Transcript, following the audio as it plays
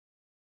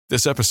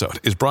This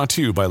episode is brought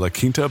to you by La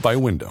Quinta by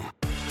Wyndham.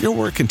 Your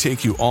work can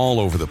take you all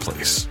over the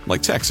place,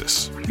 like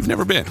Texas. You've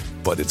never been,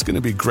 but it's going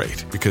to be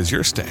great because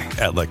you're staying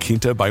at La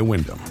Quinta by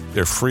Wyndham.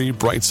 Their free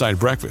Bright Side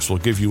breakfast will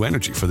give you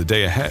energy for the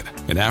day ahead.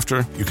 And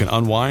after, you can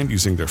unwind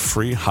using their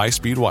free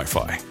high-speed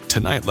Wi-Fi.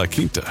 Tonight, La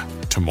Quinta.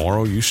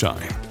 Tomorrow, you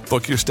shine.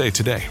 Book your stay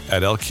today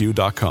at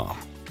lq.com.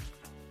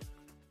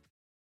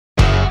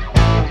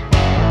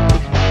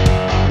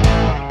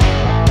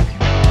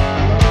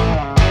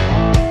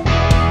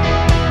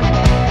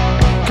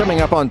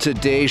 Coming up on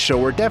today's show,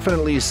 we're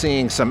definitely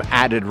seeing some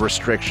added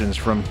restrictions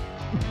from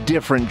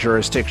different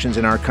jurisdictions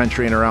in our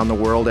country and around the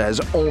world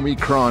as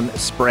Omicron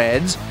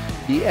spreads.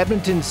 The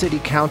Edmonton City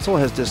Council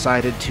has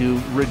decided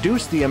to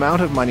reduce the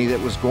amount of money that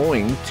was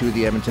going to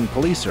the Edmonton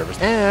Police Service.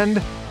 And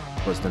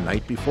it was the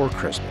night before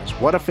Christmas.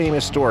 What a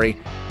famous story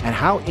and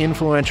how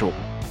influential.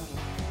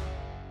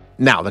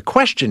 Now, the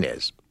question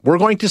is, we're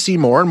going to see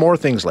more and more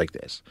things like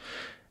this,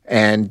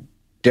 and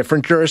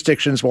different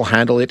jurisdictions will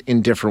handle it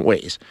in different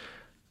ways.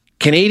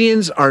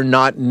 Canadians are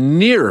not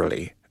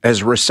nearly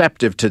as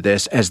receptive to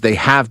this as they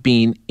have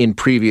been in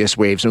previous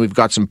waves, and we've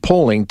got some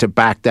polling to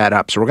back that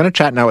up. So we're going to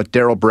chat now with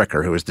Daryl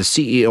Bricker, who is the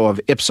CEO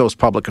of Ipsos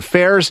Public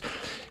Affairs.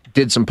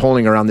 Did some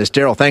polling around this.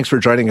 Daryl, thanks for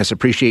joining us.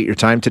 Appreciate your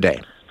time today.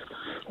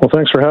 Well,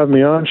 thanks for having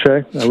me on,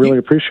 Shay. I really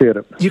appreciate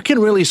it. You can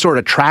really sort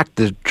of track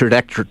the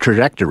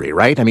trajectory,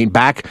 right? I mean,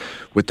 back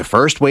with the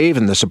first wave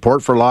and the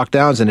support for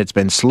lockdowns, and it's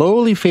been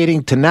slowly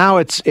fading to now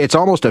it's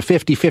almost a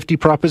 50-50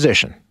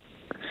 proposition.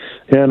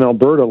 Yeah, in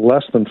Alberta,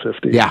 less than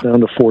 50,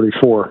 down to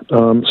 44.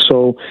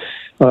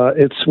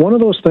 It's one of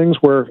those things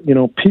where,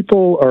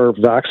 people are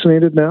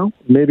vaccinated now.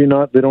 Maybe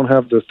not, they don't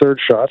have their third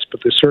shots,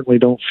 but they certainly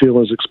don't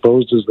feel as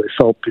exposed as they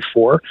felt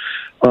before.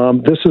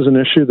 This is an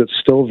issue that's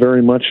still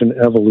very much in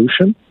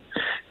evolution.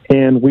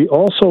 And we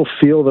also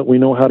feel that we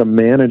know how to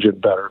manage it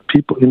better.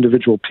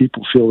 Individual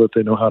people feel that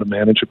they know how to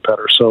manage it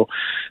better. So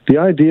the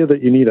idea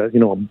that you need a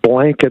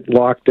blanket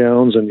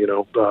lockdowns and,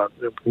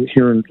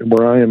 here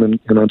where I am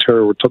in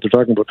Ontario, they're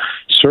talking about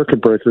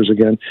circuit breakers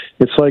again.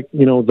 It's like,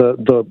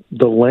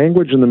 the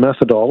language and the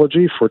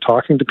methodology for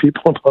talking to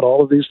people about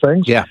all of these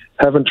things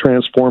haven't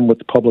transformed with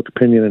the public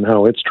opinion and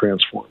how it's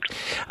transformed.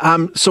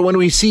 So when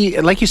we see,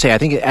 like you say, I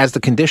think as the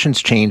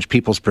conditions change,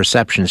 people's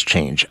perceptions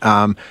change.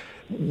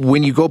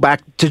 When you go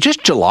back to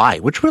just July,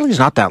 which really is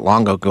not that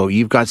long ago,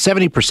 you've got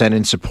 70%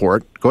 in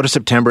support. Go to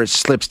September, it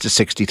slips to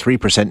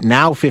 63%,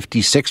 now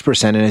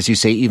 56%, and as you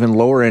say, even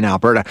lower in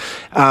Alberta.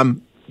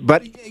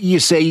 But you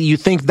say you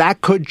think that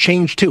could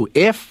change too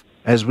if,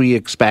 as we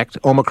expect,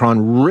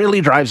 Omicron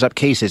really drives up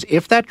cases.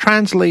 If that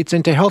translates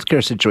into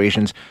healthcare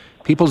situations,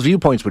 people's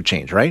viewpoints would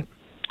change, right?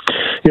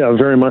 Yeah,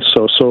 very much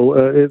so.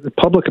 So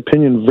public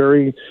opinion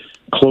very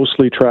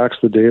closely tracks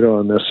the data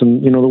on this.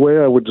 And, the way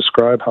I would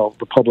describe how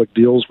the public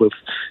deals with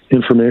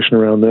information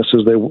around this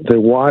is they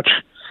watch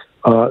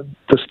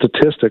the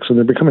statistics, and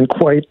they're becoming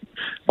quite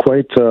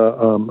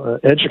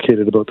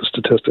educated about the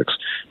statistics,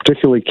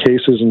 particularly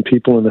cases and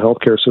people in the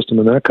healthcare system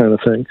and that kind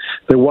of thing.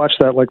 They watch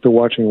that like they're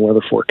watching a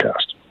weather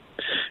forecast.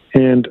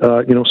 And,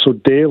 so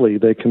daily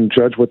they can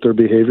judge what their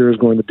behavior is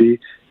going to be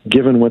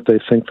given what they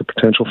think the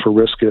potential for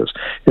risk is.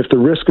 If the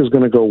risk is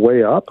going to go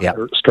way up,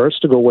 or starts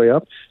to go way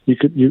up,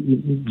 you're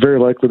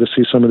very likely to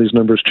see some of these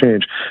numbers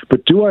change.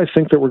 But do I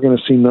think that we're going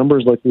to see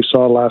numbers like we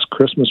saw last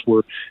Christmas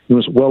where it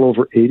was well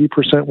over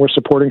 80% were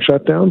supporting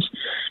shutdowns?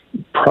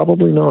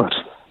 Probably not.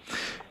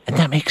 And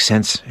that makes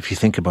sense if you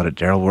think about it,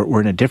 Daryl.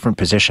 We're in a different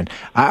position.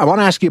 I want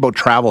to ask you about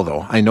travel,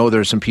 though. I know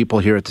there's some people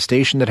here at the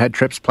station that had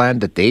trips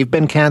planned, that they've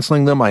been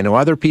canceling them. I know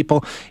other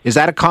people. Is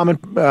that a common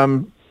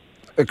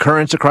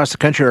occurrence across the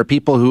country? Are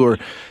people who are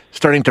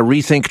starting to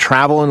rethink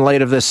travel in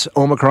light of this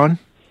Omicron?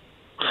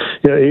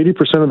 Yeah,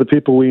 80% of the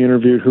people we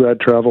interviewed who had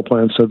travel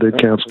plans said they'd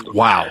canceled them.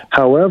 Wow.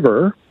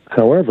 However,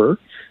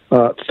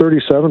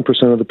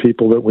 37% of the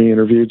people that we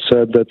interviewed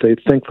said that they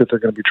think that they're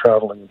going to be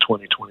traveling in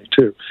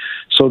 2022.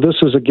 So this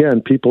is,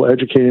 again, people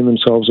educating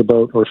themselves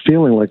about, or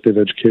feeling like they've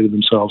educated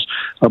themselves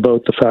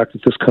about the fact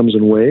that this comes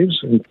in waves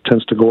and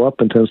tends to go up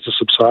and tends to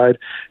subside,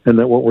 and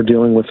that what we're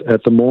dealing with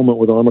at the moment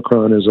with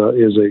Omicron is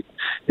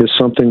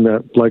something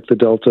that, like the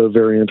Delta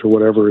variant or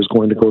whatever, is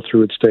going to go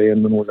through its day,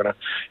 and then we're going to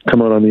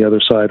come out on the other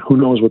side. Who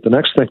knows what the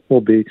next thing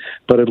will be,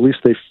 but at least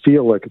they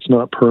feel like it's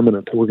not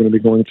permanent, that we're going to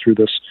be going through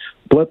this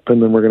blip,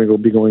 and then we're going to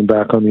be going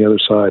back on the other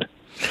side.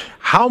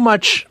 How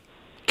much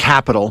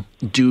capital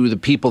do the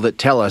people that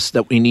tell us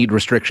that we need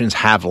restrictions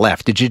have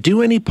left? Did you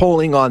do any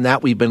polling on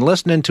that? We've been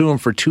listening to them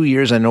for 2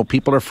 years. I know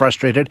people are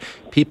frustrated.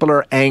 People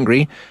are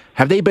angry.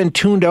 Have they been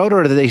tuned out,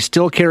 or do they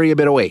still carry a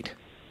bit of weight?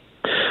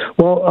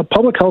 Well,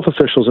 public health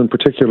officials in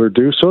particular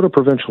do. So do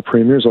provincial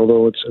premiers,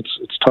 although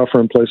it's tougher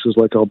in places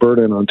like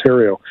Alberta and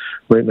Ontario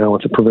right now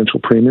with the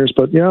provincial premiers.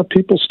 But yeah,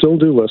 people still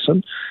do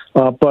listen.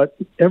 But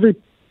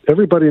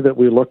everybody that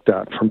we looked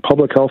at, from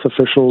public health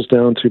officials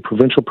down to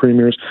provincial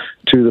premiers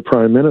to the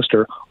Prime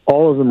Minister,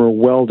 all of them are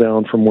well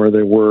down from where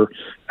they were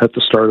at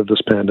the start of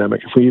this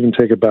pandemic. If we even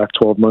take it back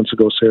 12 months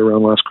ago, say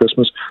around last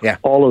Christmas,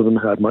 all of them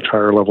had much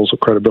higher levels of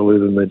credibility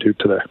than they do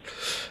today.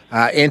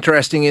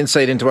 Interesting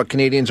insight into what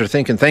Canadians are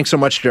thinking. Thanks so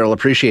much, Daryl.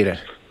 Appreciate it.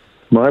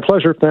 My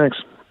pleasure. Thanks.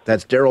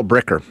 That's Daryl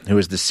Bricker, who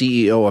is the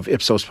CEO of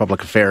Ipsos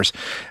Public Affairs.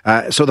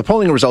 So the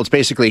polling results,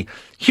 basically,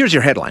 here's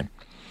your headline.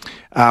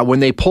 When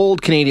they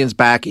polled Canadians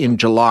back in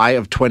July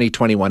of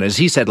 2021, as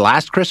he said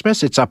last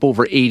Christmas, it's up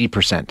over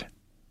 80%,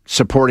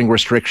 supporting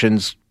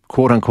restrictions,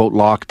 quote-unquote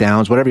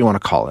lockdowns, whatever you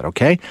want to call it,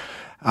 okay?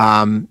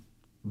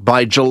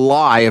 By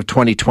July of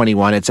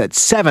 2021, it's at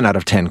 7 out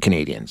of 10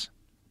 Canadians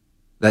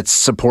that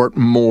support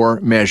more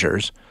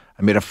measures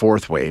amid a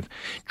fourth wave.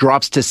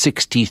 Drops to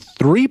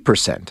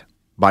 63%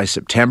 by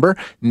September.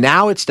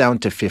 Now it's down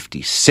to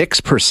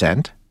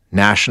 56%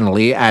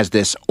 nationally as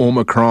this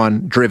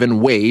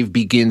Omicron-driven wave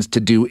begins to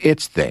do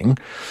its thing.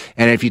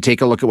 And if you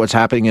take a look at what's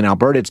happening in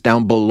Alberta, it's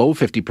down below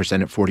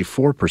 50% at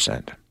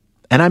 44%.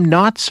 And I'm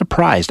not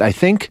surprised. I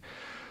think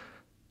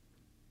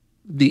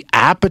the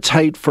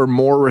appetite for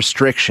more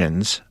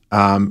restrictions,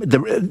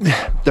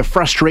 the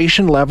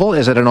frustration level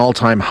is at an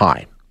all-time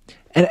high.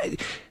 And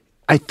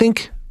I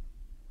think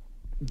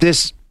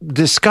this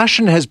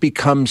discussion has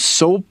become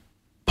so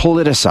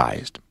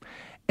politicized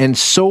and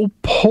so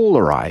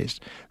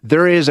polarized.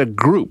 There is a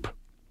group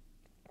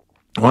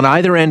on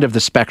either end of the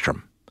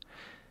spectrum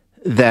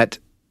that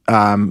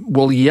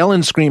will yell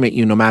and scream at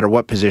you no matter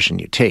what position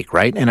you take,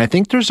 right? And I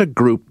think there's a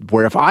group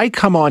where if I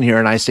come on here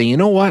and I say, you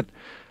know what,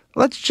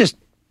 let's just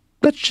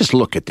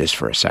look at this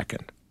for a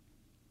second.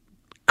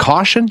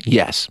 Caution?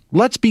 Yes.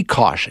 Let's be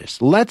cautious.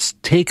 Let's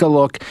take a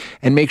look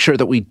and make sure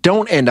that we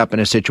don't end up in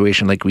a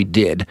situation like we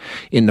did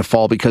in the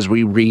fall because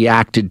we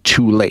reacted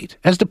too late,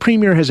 as the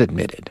Premier has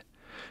admitted.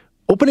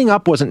 Opening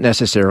up wasn't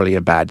necessarily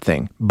a bad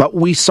thing, but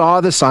we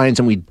saw the signs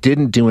and we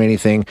didn't do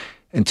anything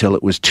until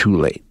it was too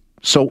late.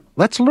 So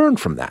let's learn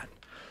from that.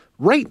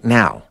 Right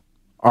now,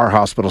 our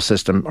hospital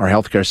system, our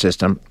healthcare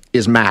system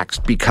is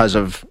maxed because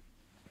of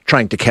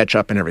trying to catch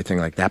up and everything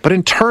like that. But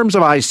in terms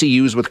of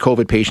ICUs with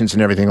COVID patients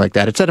and everything like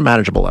that, it's at a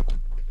manageable level.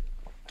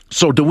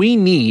 So do we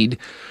need,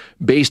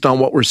 based on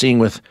what we're seeing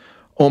with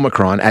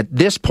Omicron, at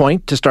this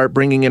point to start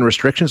bringing in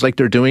restrictions like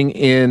they're doing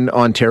in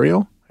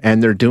Ontario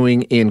and they're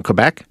doing in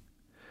Quebec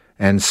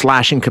and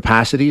slashing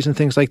capacities and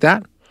things like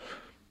that?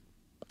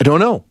 I don't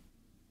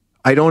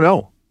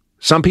know.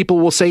 Some people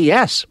will say,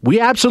 yes,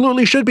 we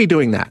absolutely should be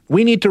doing that.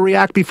 We need to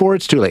react before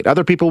it's too late.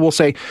 Other people will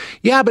say,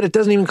 yeah, but it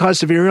doesn't even cause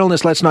severe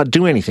illness. Let's not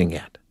do anything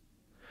yet.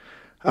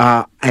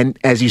 And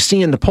as you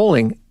see in the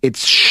polling,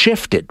 it's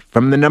shifted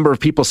from the number of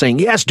people saying,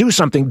 yes, do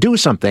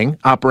something,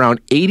 up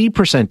around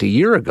 80% a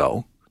year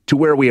ago to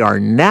where we are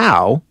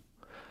now,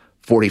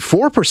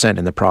 44%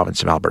 in the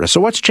province of Alberta.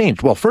 So what's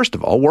changed? Well, first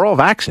of all, we're all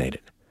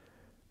vaccinated.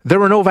 There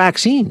were no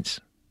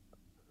vaccines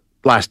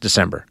last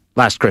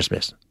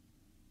Christmas.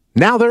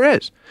 Now there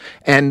is.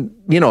 And,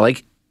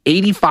 like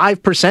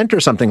 85% or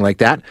something like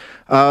that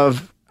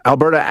of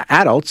Alberta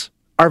adults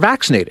are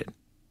vaccinated.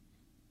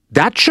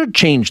 That should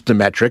change the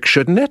metric,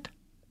 shouldn't it?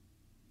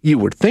 You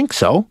would think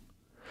so.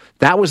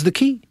 That was the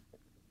key.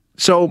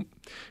 So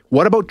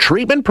what about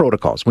treatment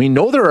protocols? We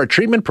know there are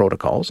treatment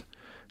protocols.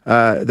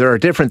 There are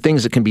different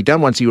things that can be done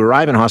once you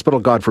arrive in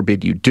hospital. God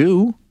forbid you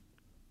do.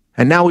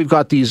 And now we've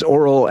got these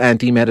oral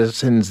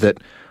anti-medicines that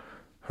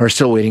are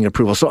still waiting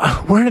approval. So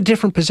we're in a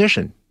different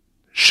position.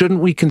 Shouldn't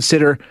we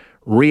consider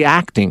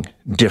reacting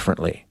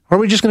differently? Or are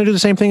we just going to do the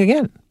same thing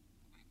again?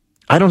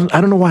 I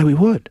don't know why we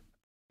would.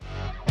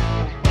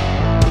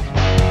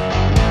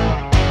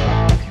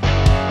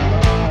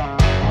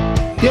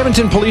 The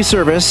Edmonton Police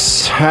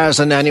Service has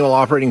an annual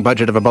operating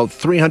budget of about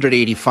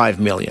 $385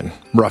 million,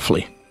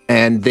 roughly.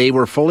 And they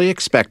were fully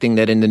expecting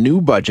that in the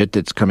new budget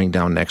that's coming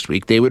down next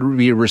week, they would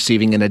be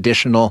receiving an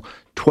additional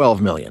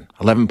 $12 million,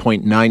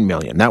 $11.9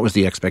 million. That was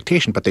the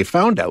expectation. But they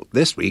found out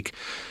this week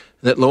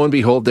that, lo and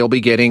behold, they'll be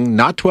getting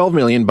not $12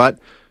 million, but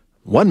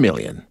 $1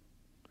 million.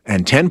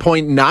 And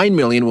 $10.9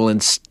 million will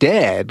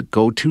instead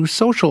go to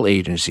social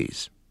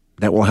agencies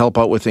that will help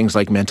out with things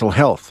like mental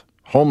health,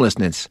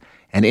 homelessness,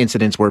 and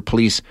incidents where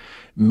police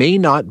may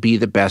not be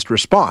the best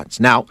response.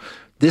 Now,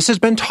 this has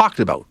been talked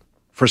about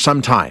for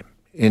some time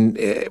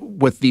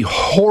with the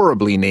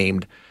horribly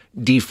named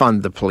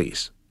defund the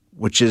police,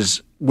 which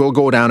will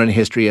go down in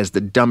history as the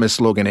dumbest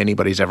slogan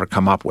anybody's ever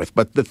come up with.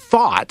 But the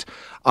thought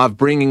of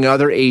bringing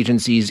other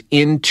agencies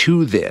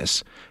into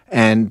this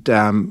and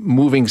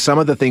moving some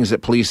of the things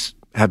that police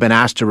have been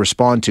asked to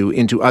respond to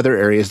into other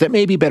areas that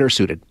may be better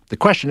suited. The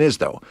question is,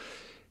 though,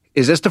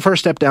 is this the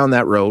first step down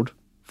that road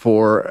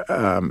for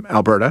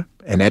Alberta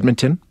and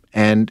Edmonton?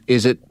 And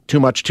is it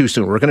too much too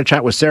soon? We're going to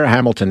chat with Sarah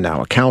Hamilton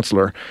now, a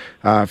councillor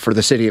for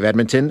the city of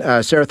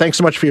Edmonton. Sarah, thanks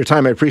so much for your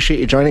time. I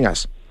appreciate you joining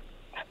us.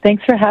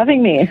 Thanks for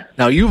having me.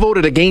 Now, you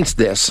voted against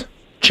this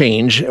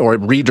change or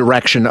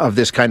redirection of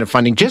this kind of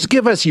funding. Just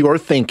give us your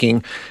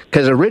thinking,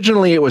 because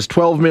originally it was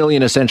 $12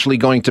 million essentially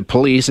going to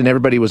police and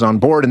everybody was on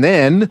board. And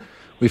then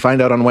we find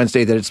out on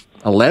Wednesday that it's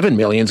 $11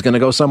 million is going to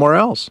go somewhere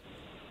else.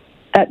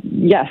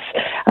 Yes.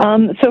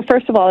 So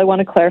first of all, I want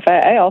to clarify,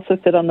 I also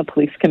sit on the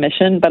police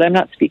commission, but I'm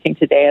not speaking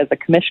today as a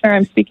commissioner.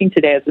 I'm speaking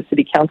today as a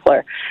city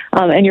councillor.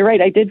 And you're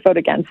right, I did vote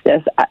against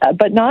this,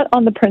 but not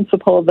on the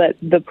principle that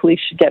the police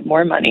should get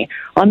more money,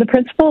 on the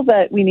principle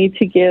that we need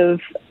to give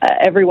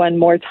everyone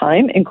more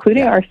time,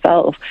 including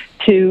ourselves,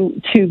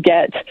 to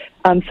get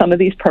some of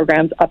these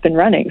programs up and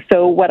running.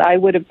 So what I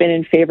would have been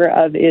in favor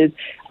of is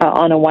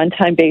on a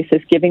one-time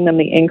basis, giving them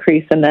the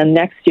increase and then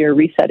next year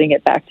resetting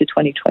it back to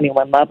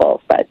 2021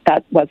 levels. But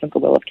that wasn't the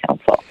will of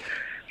council.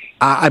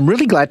 I'm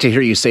really glad to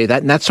hear you say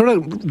that, and that sort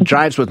of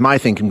jives with my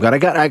thinking. But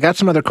I got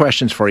some other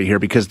questions for you here,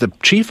 because the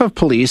chief of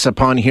police,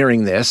 upon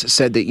hearing this,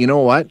 said that, you know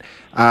what,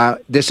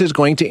 this is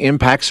going to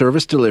impact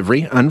service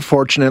delivery.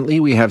 Unfortunately,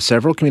 we have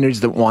several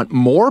communities that want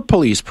more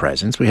police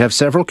presence. We have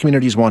several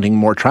communities wanting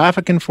more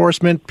traffic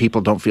enforcement.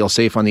 People don't feel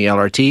safe on the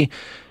LRT.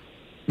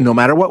 No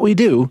matter what we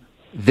do,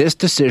 this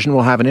decision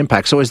will have an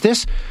impact. So is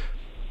this...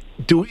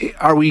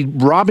 Are we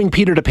robbing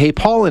Peter to pay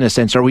Paul, in a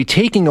sense? Are we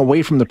taking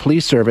away from the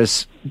police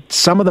service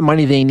some of the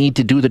money they need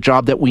to do the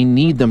job that we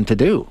need them to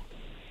do?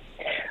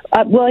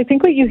 Well, I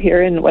think what you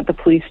hear in what the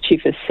police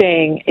chief is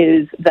saying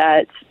is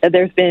that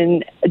there's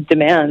been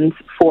demands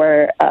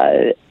for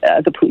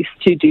the police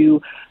to do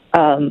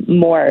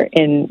more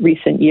in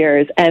recent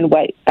years. And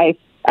what I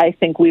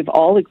think we've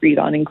all agreed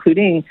on,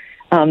 including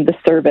the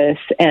service,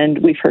 and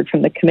we've heard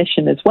from the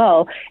commission as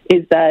well,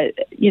 is that,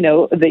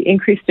 the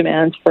increased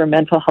demands for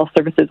mental health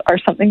services are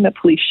something that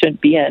police shouldn't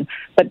be in.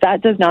 But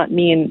that does not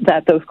mean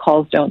that those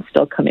calls don't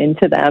still come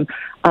into them,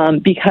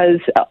 because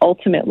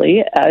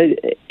ultimately,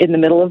 in the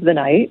middle of the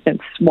night,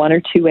 it's 1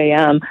 or 2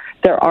 a.m.,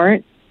 there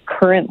aren't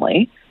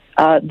currently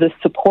the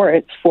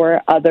supports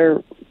for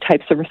other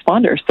types of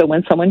responders. So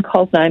when someone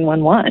calls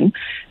 911,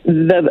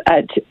 in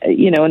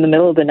the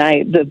middle of the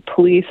night, the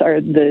police are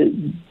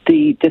the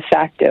de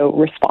facto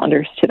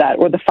responders to that,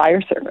 or the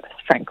fire service,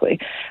 frankly.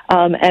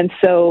 And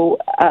so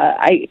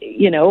I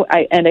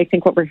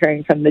think what we're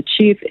hearing from the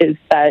chief is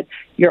that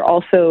you're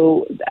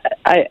also,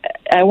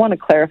 I want to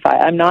clarify,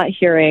 I'm not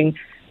hearing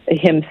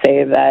him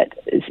say that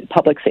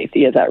public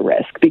safety is at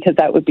risk, because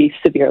that would be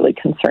severely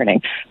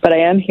concerning. But I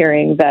am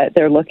hearing that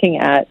they're looking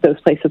at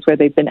those places where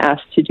they've been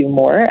asked to do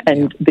more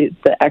and the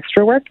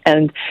extra work,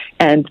 and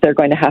they're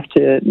going to have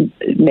to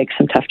make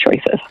some tough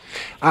choices.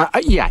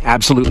 Yeah,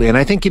 absolutely. And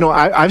I think,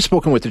 I've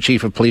spoken with the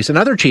chief of police and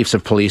other chiefs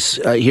of police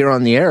here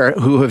on the air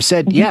who have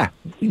said, yeah,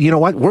 you know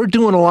what, we're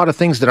doing a lot of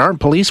things that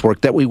aren't police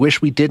work that we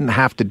wish we didn't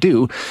have to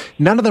do.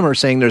 None of them are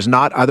saying there's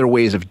not other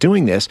ways of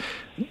doing this.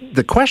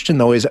 The question,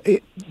 though, is,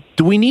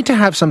 do we need to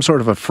have some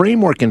sort of a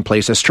framework in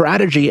place, a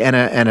strategy and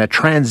a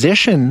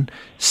transition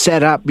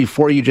set up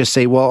before you just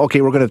say, well,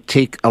 okay, we're going to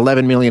take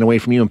 11 million away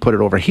from you and put it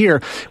over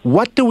here?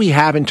 What do we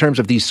have in terms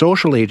of these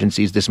social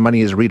agencies this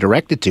money is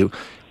redirected to?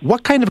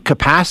 What kind of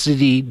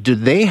capacity do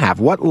they have?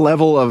 What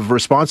level of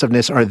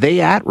responsiveness are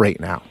they at right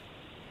now?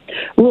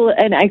 Well,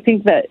 and I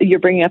think that you're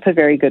bringing up a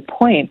very good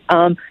point.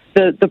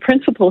 The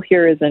principle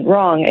here isn't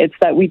wrong. It's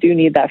that we do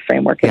need that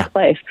framework in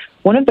place.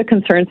 One of the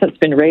concerns that's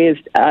been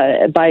raised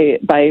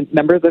by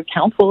members of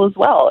council as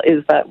well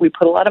is that we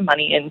put a lot of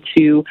money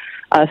into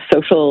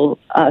social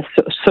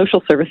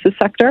services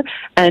sector,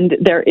 and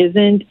there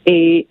isn't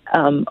a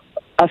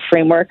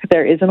framework,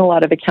 there isn't a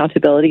lot of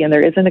accountability, and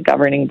there isn't a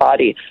governing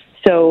body.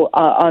 So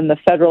on the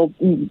federal,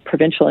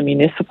 provincial, and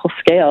municipal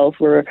scales,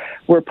 we're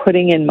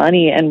putting in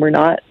money, and we're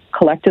not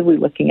collectively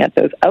looking at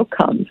those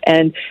outcomes.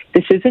 And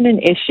this isn't an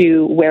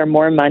issue where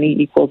more money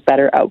equals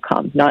better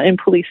outcomes, not in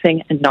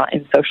policing and not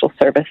in social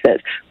services.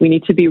 We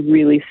need to be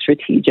really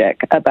strategic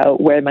about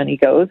where money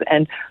goes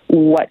and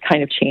what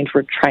kind of change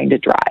we're trying to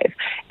drive.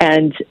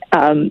 And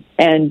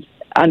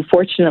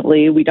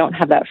unfortunately, we don't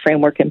have that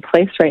framework in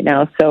place right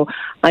now. So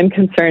I'm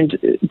concerned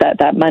that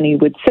that money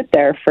would sit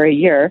there for a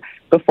year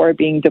before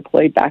being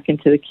deployed back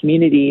into the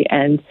community,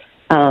 and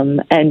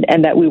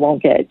that we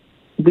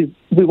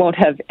won't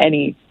have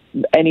any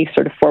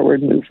sort of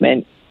forward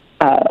movement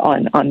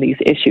on these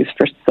issues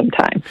for some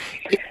time.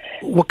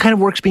 What kind of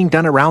work's being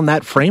done around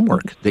that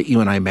framework that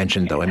you and I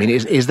mentioned, though? I mean,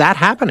 is that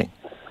happening?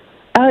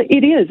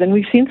 It is, and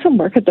we've seen some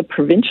work at the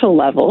provincial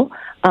level,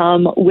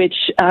 which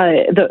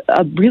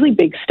a really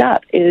big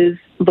step is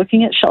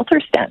looking at shelter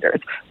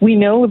standards. We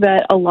know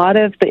that a lot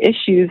of the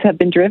issues have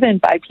been driven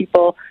by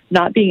people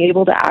not being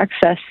able to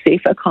access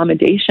safe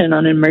accommodation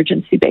on an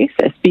emergency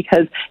basis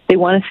because they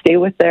want to stay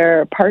with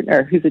their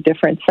partner who's a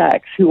different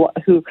sex, who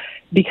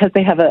because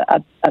they have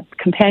a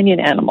companion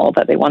animal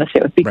that they want to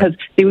stay with, because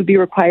they would be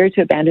required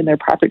to abandon their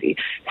property.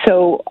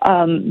 So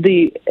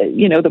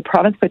the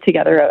province put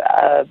together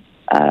a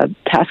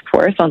task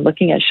force on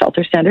looking at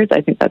shelter standards.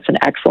 I think that's an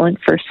excellent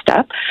first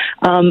step.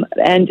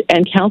 And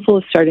council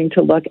is starting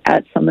to look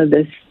at some of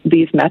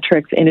these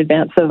metrics in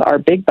advance of our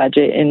big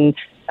budget in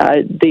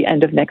the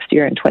end of next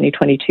year in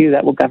 2022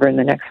 that will govern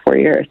the next 4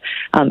 years.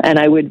 And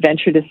I would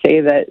venture to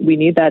say that we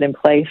need that in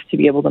place to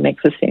be able to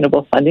make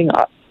sustainable funding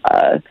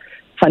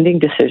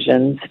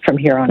decisions from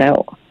here on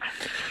out.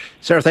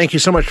 Sarah, thank you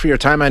so much for your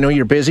time. I know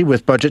you're busy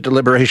with budget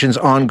deliberations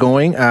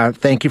ongoing.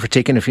 Thank you for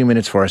taking a few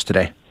minutes for us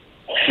today.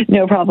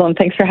 No problem.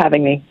 Thanks for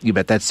having me. You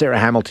bet. That's Sarah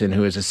Hamilton,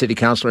 who is a city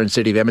councillor in the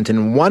city of Edmonton,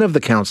 and one of the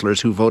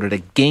councillors who voted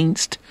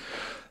against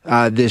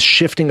this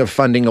shifting of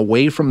funding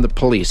away from the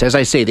police. As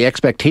I say, the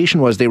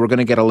expectation was they were going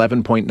to get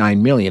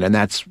 $11.9 million, and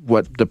that's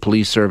what the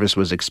police service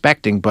was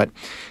expecting. But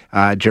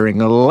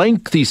during a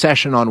lengthy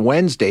session on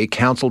Wednesday,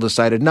 council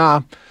decided,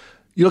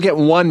 you'll get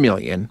 $1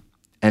 million,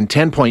 and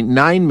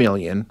 $10.9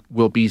 million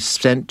will be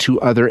sent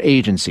to other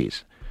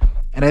agencies.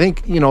 And I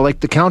think, like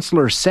the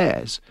councillor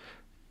says,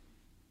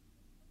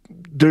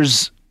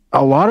 there's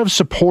a lot of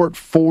support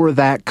for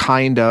that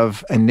kind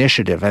of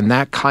initiative and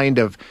that kind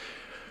of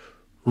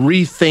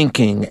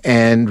rethinking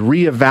and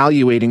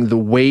reevaluating the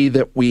way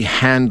that we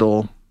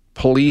handle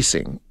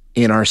policing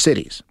in our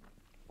cities.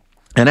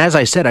 And as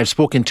I said, I've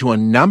spoken to a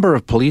number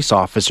of police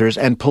officers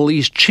and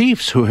police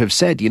chiefs who have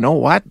said, you know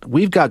what,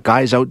 we've got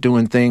guys and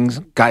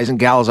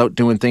gals out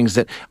doing things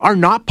that are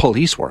not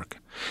police work,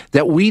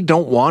 that we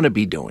don't want to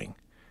be doing.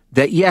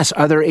 That, yes,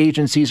 other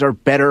agencies are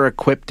better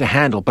equipped to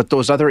handle, but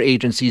those other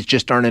agencies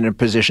just aren't in a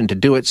position to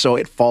do it, so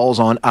it falls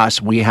on us.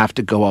 We have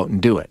to go out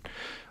and do it.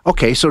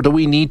 Okay, so do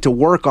we need to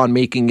work on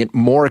making it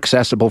more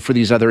accessible for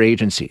these other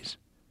agencies?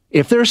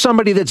 If there's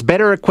somebody that's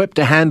better equipped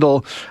to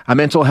handle a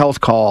mental health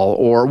call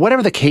or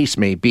whatever the case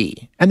may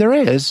be, and there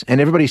is,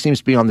 and everybody seems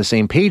to be on the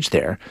same page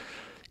there,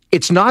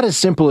 it's not as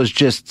simple as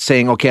just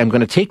saying, okay, I'm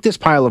going to take this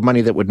pile of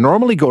money that would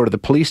normally go to the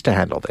police to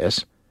handle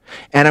this,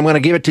 and I'm going to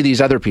give it to these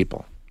other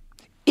people.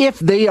 If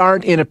they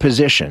aren't in a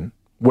position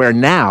where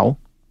now,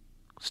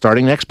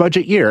 starting next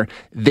budget year,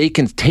 they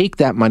can take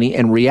that money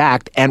and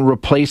react and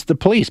replace the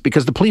police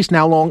because the police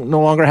now no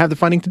longer have the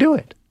funding to do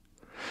it.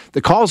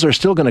 The calls are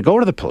still going to go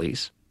to the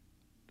police,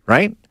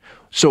 right?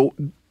 So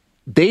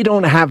they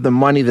don't have the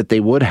money that they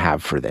would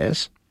have for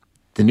this.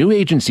 The new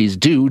agencies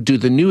do. Do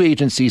the new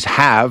agencies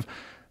have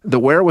the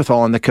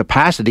wherewithal and the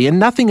capacity? And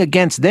nothing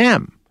against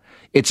them.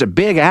 It's a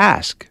big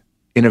ask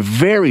in a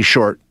very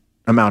short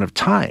amount of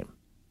time.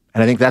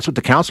 And I think that's what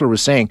the councillor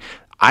was saying.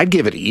 I'd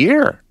give it a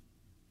year.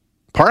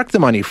 Park the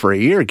money for a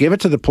year, give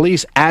it to the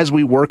police as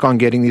we work on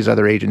getting these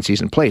other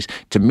agencies in place.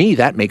 To me,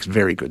 that makes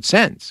very good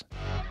sense.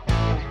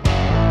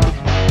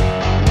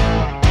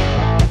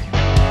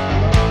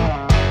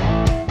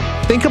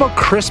 Think about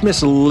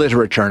Christmas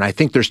literature, and I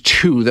think there's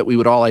two that we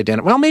would all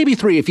identify. Well, maybe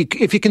three. If you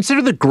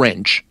consider The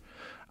Grinch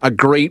a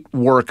great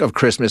work of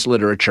Christmas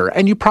literature,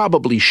 and you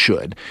probably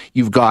should.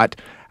 You've got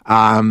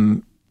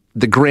The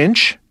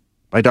Grinch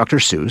by Dr.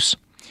 Seuss.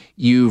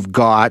 You've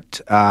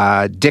got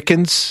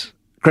Dickens'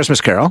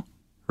 Christmas Carol,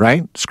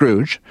 right?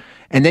 Scrooge.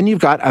 And then you've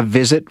got A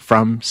Visit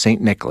from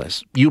St.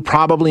 Nicholas. You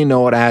probably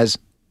know it as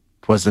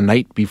 'Twas the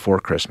Night Before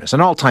Christmas,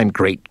 an all-time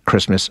great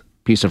Christmas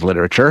piece of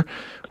literature.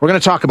 We're going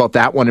to talk about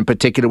that one in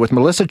particular with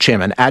Melissa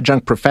Chim, an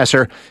adjunct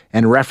professor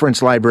and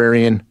reference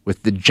librarian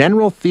with the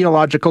General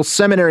Theological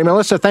Seminary.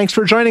 Melissa, thanks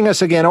for joining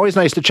us again. Always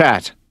nice to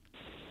chat.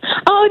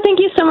 Oh, thank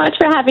you so much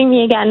for having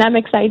me again. I'm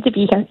excited to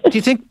be here. Do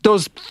you think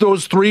those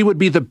three would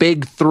be the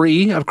big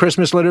three of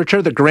Christmas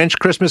literature? The Grinch,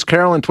 Christmas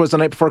Carol, and 'Twas the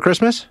Night Before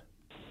Christmas?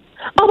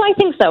 Oh, I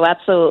think so.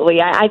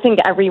 Absolutely. I think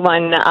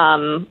everyone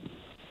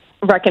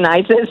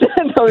recognizes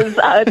those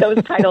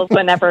titles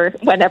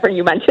whenever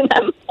you mention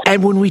them.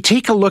 And when we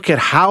take a look at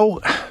how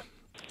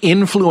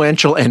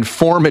influential and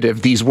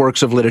formative these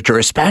works of literature,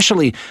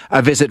 especially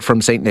A Visit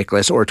from St.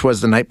 Nicholas or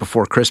 'Twas the Night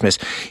Before Christmas,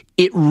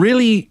 it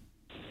really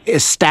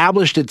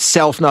established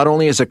itself not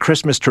only as a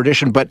Christmas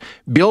tradition, but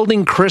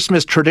building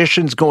Christmas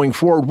traditions going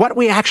forward, what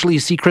we actually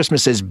see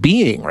Christmas as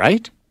being,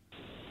 right?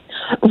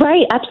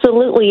 Right,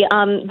 absolutely.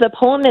 The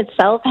poem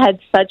itself had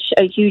such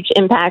a huge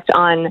impact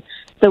on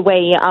the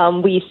way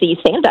we see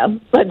Santa,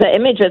 the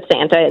image of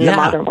Santa in the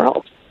modern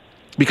world.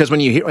 Because when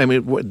you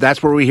hear,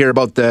 that's where we hear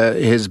about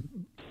his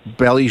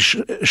belly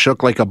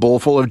shook like a bowl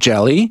full of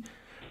jelly,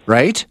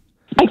 right?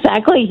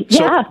 Exactly,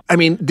 yeah.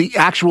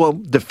 So,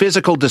 the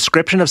physical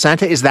description of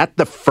Santa, is that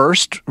the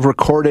first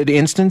recorded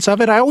instance of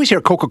it? I always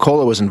hear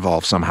Coca-Cola was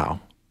involved somehow.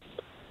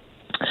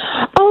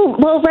 Oh,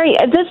 well, right.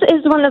 This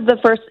is one of the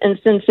first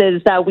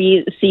instances that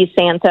we see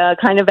Santa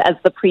kind of as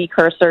the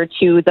precursor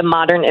to the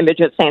modern image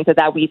of Santa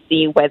that we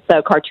see with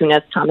the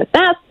cartoonist Thomas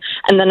Nast,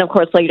 and then, of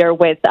course, later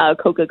with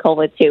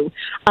Coca-Cola, too.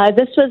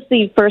 This was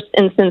the first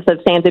instance of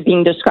Santa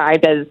being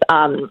described as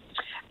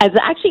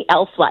actually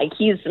elf-like.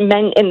 He's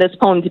meant in this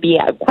poem to be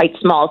quite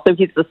small, so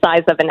he's the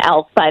size of an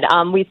elf, but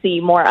we see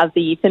more of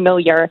the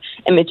familiar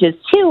images,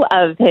 too,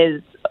 of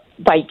his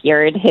white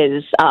beard,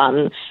 his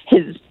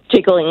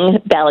jiggling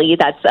belly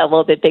that's a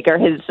little bit bigger,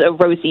 his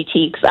rosy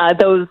cheeks.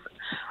 Those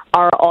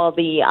are all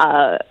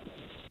the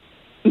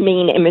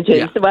main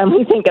images when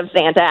we think of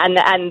Santa,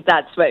 and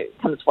that's what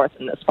comes forth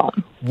in this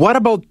poem. What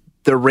about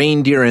the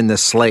reindeer in the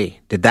sleigh?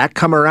 Did that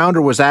come around,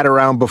 or was that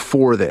around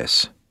before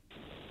this?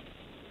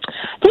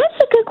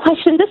 That's a good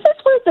question. This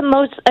is one of the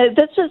most.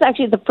 This was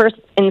actually the first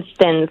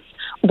instance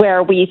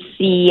where we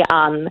see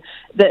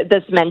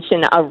this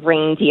mention of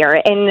reindeer.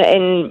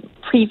 In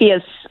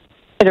previous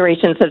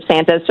iterations of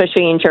Santa,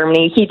 especially in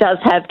Germany. He does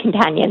have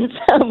companions.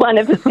 One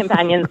of his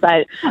companions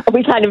that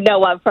we kind of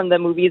know of from the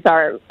movies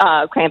are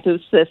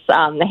Krampus, this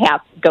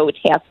half goat,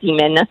 half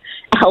demon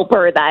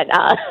helper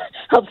that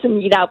helps him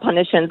mete out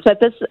punishments. But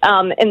this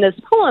in this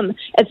poem,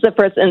 it's the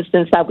first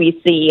instance that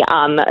we see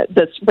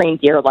this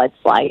reindeer-led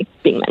sleigh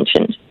being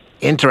mentioned.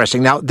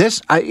 Interesting. Now,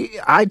 this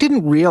I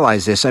didn't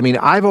realize this. I mean,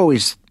 I've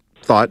always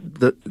thought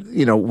that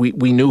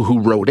we knew who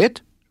wrote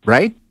it,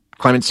 right?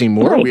 Clement C.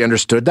 Moore, right. We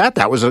understood that.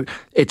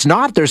 It's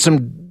not. There's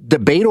some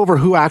debate over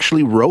who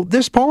actually wrote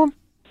this poem?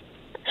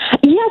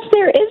 Yes,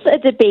 there is a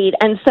debate.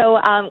 And so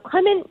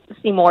Clement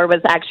C. Moore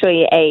was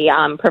actually a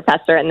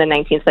professor in the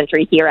 19th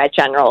century here at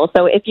General.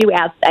 So if you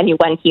asked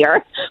anyone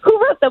here who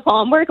wrote the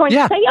poem, we're going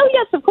to say, oh,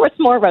 yes, of course,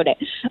 Moore wrote it.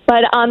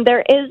 But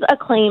there is a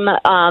claim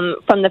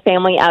from the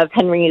family of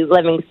Henry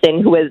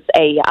Livingston, who was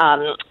a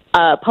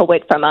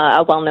poet from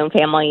a well-known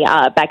family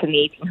back in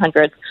the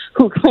 1800s,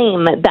 who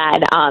claim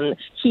that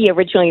he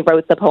originally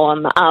wrote the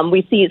poem.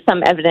 We see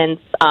some evidence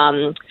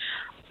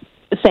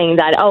saying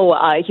that,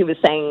 he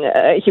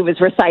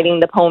was reciting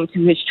the poem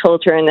to his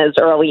children as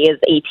early as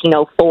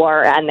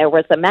 1804, and there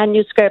was a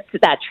manuscript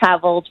that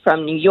traveled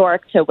from New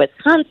York to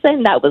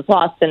Wisconsin that was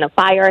lost in a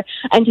fire,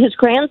 and his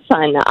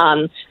grandson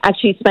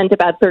actually spent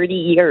about 30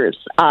 years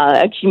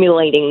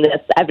accumulating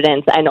this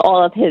evidence, and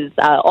all of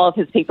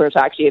his papers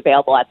are actually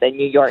available at the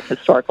New York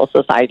Historical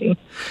Society.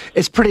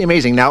 It's pretty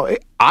amazing. Now,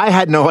 I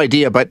had no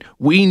idea, but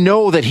we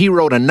know that he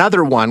wrote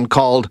another one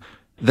called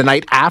The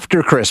Night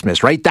After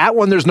Christmas, right? That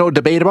one there's no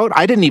debate about.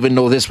 I didn't even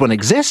know this one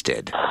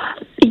existed.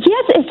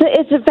 Yes,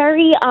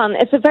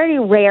 it's a very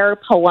rare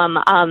poem.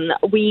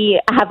 We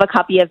have a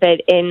copy of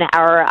it in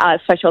our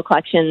special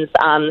collections.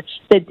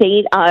 The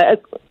date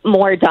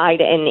Moore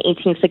died in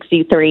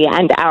 1863,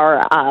 and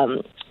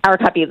our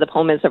copy of the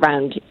poem is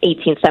around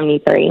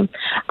 1873.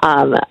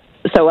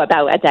 So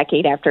about a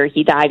decade after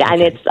he died.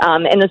 And it's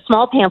in a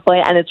small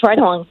pamphlet, and it's right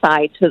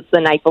alongside to The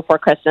Night Before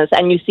Christmas.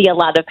 And you see a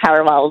lot of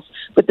parallels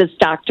with this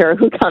doctor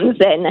who comes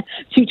in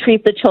to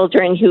treat the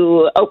children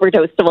who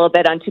overdosed a little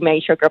bit on too many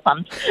sugar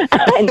plums.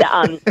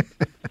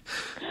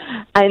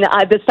 And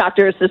this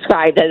doctor is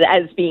described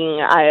as being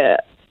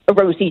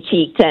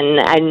rosy-cheeked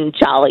and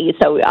jolly.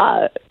 So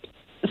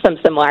some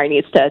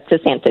similarities to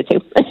Santa,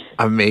 too.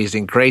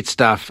 Amazing. Great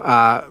stuff.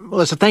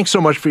 Melissa, thanks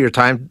so much for your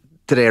time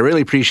today. I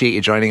really appreciate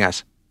you joining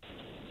us.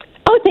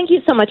 Oh, thank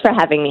you so much for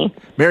having me.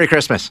 Merry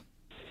Christmas.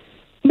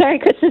 Merry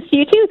Christmas to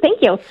you, too.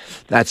 Thank you.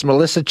 That's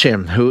Melissa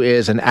Chim, who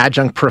is an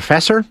adjunct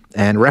professor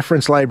and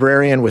reference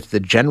librarian with the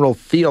General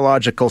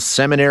Theological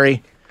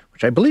Seminary,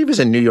 which I believe is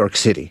in New York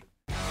City.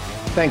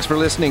 Thanks for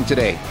listening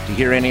today. To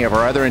hear any of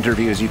our other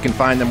interviews, you can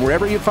find them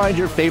wherever you find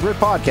your favorite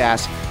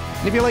podcasts.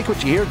 And if you like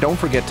what you hear, don't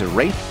forget to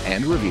rate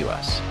and review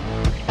us.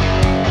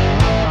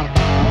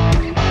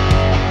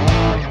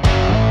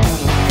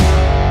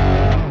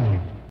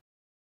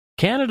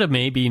 Canada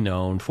may be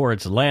known for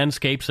its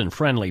landscapes and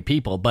friendly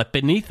people, but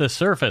beneath the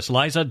surface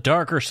lies a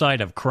darker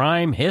side of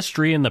crime,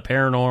 history, and the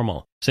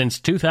paranormal. Since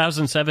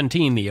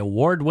 2017, the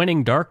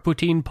award-winning Dark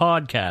Poutine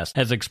podcast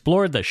has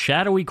explored the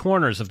shadowy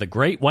corners of the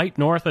Great White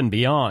North and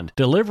beyond,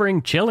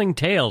 delivering chilling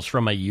tales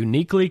from a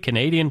uniquely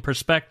Canadian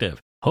perspective.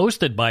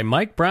 Hosted by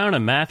Mike Brown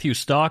and Matthew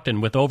Stockton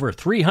with over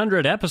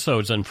 300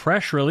 episodes and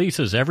fresh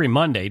releases every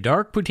Monday,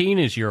 Dark Poutine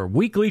is your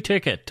weekly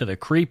ticket to the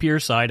creepier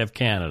side of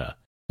Canada.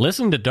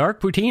 Listen to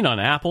Dark Poutine on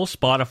Apple,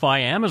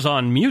 Spotify,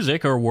 Amazon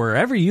Music, or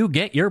wherever you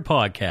get your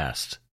podcasts.